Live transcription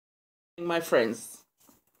My friends.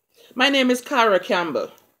 My name is Cara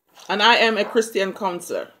Campbell, and I am a Christian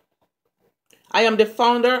counselor. I am the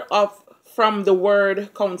founder of From the Word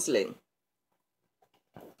Counselling.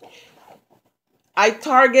 I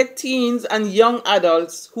target teens and young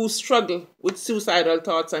adults who struggle with suicidal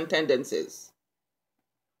thoughts and tendencies.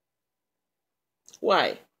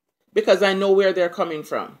 Why? Because I know where they're coming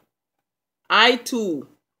from. I too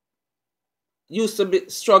used to be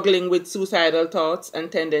struggling with suicidal thoughts and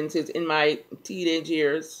tendencies in my teenage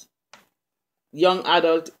years, young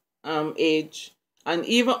adult age, and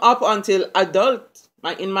even up until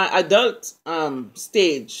in my adult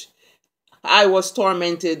stage, I was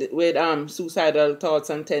tormented with suicidal thoughts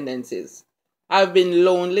and tendencies. I've been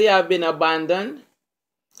lonely, I've been abandoned,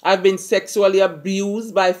 I've been sexually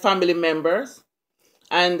abused by family members,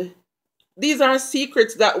 and these are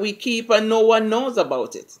secrets that we keep and no one knows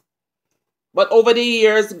about it. But over the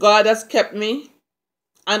years, God has kept me,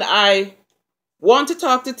 and I want to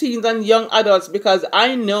talk to teens and young adults because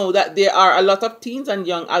I know that there are a lot of teens and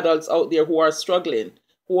young adults out there who are struggling,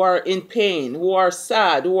 who are in pain, who are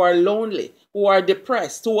sad, who are lonely, who are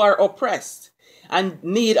depressed, who are oppressed, and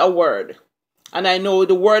need a word. And I know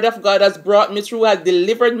the word of God has brought me through, has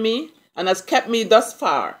delivered me, and has kept me thus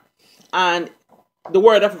far. And the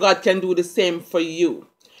word of God can do the same for you.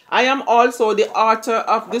 I am also the author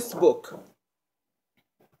of this book,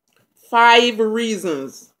 5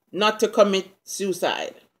 Reasons Not to Commit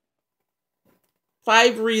Suicide.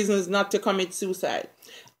 5 Reasons Not to Commit Suicide.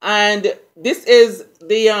 And this is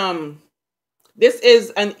an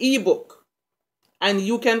ebook, and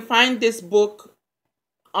you can find this book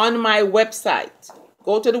on my website.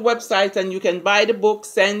 Go to the website and you can buy the book,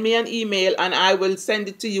 send me an email, and I will send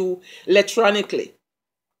it to you electronically.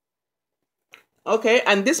 Okay,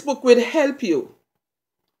 and this book will help you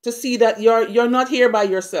to see that you're not here by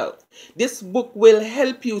yourself. This book will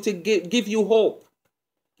help you to give you hope,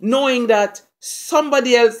 knowing that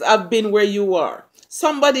somebody else has been where you are.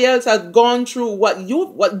 Somebody else has gone through what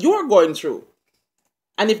you're going through.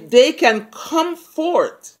 And if they can come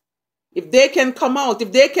forth, if they can come out,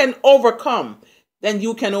 if they can overcome, then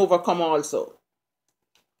you can overcome also.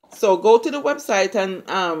 So go to the website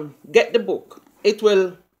and get the book. It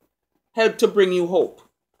will help to bring you hope.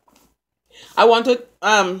 I want to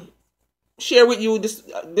share with you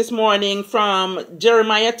this morning from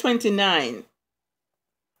Jeremiah 29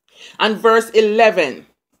 and verse 11.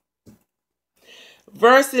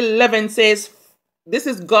 Verse 11 says, this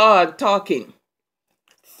is God talking.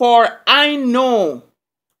 For I know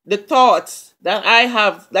the thoughts that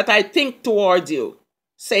I think towards you,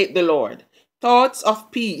 saith the Lord, thoughts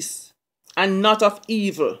of peace and not of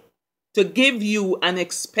evil, to give you an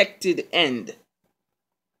expected end.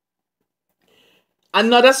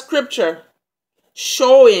 Another scripture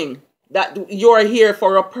showing that you are here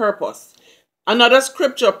for a purpose. Another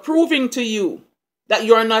scripture proving to you that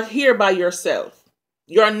you are not here by yourself.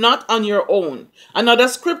 You are not on your own. Another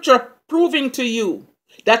scripture proving to you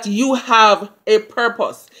that you have a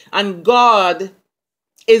purpose, and God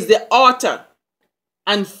is the author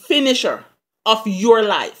and finisher of your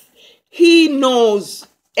life. He knows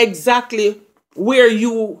exactly where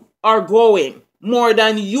you are going more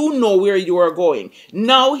than you know where you are going.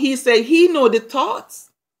 Now he said he knows the thoughts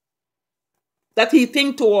that he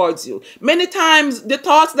thinks towards you. Many times the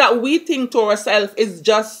thoughts that we think to ourselves is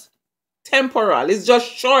just temporal. It's just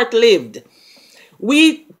short-lived.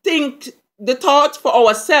 We think the thoughts for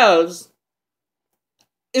ourselves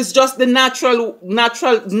is just the natural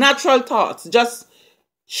thoughts, just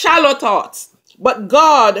shallow thoughts. But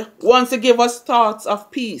God wants to give us thoughts of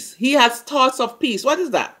peace. He has thoughts of peace. What is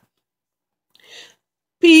that?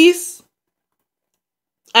 Peace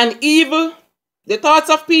and evil, the thoughts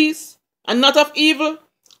of peace and not of evil,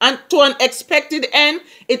 and to an expected end.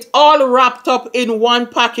 It's all wrapped up in one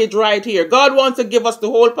package right here. God wants to give us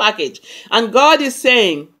the whole package. And God is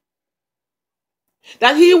saying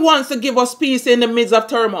that he wants to give us peace in the midst of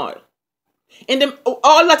turmoil.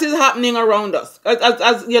 All that is happening around us.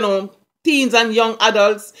 As you know, teens and young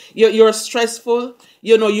adults, you're stressful,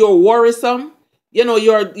 you're worrisome,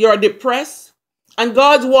 you're depressed. And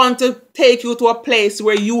God wants to take you to a place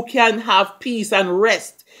where you can have peace and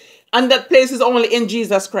rest. And that place is only in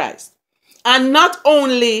Jesus Christ. And not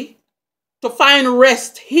only to find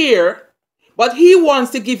rest here, but he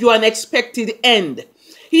wants to give you an expected end.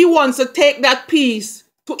 He wants to take that peace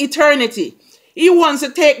to eternity. He wants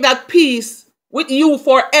to take that peace with you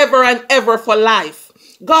forever and ever for life.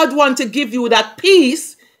 God wants to give you that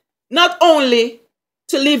peace, not only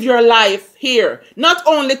to live your life here, not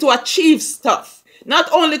only to achieve stuff, not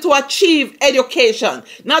only to achieve education,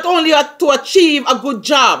 not only to achieve a good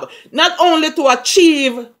job, not only to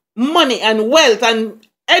achieve money and wealth and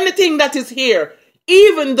anything that is here,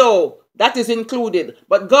 even though that is included.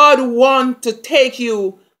 But God wants to take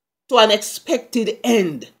you to an expected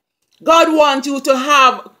end. God wants you to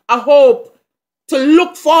have a hope, to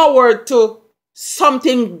look forward to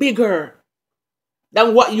something bigger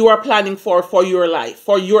than what you are planning for your life,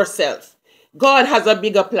 for yourself. God has a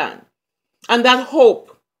bigger plan. And that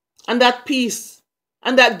hope and that peace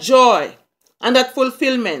and that joy and that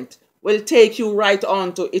fulfillment will take you right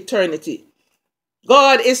on to eternity.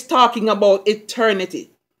 God is talking about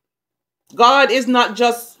eternity. God is not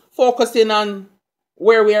just focusing on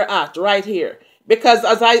where we are at right here. Because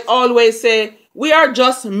as I always say, we are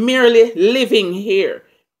just merely living here.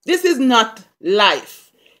 This is not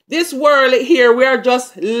life. This world here, we are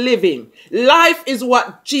just living. Life is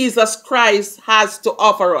what Jesus Christ has to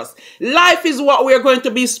offer us. Life is what we're going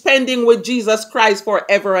to be spending with Jesus Christ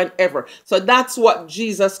forever and ever. So that's what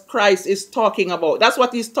Jesus Christ is talking about. That's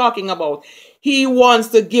what he's talking about. He wants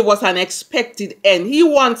to give us an expected end. He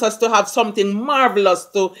wants us to have something marvelous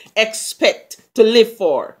to expect, to live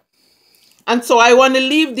for. And so I want to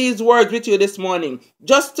leave these words with you this morning,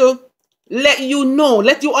 just to let you know,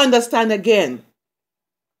 let you understand again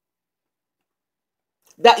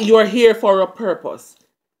that you're here for a purpose.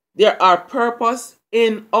 There are purpose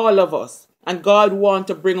in all of us. And God wants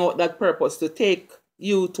to bring out that purpose to take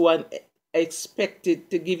you to an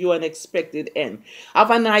expected, to give you an expected end.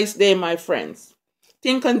 Have a nice day, my friends.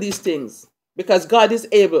 Think on these things, because God is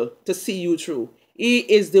able to see you through. He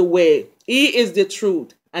is the way, He is the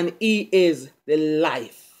truth, and He is the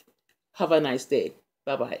life. Have a nice day.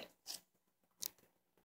 Bye-bye.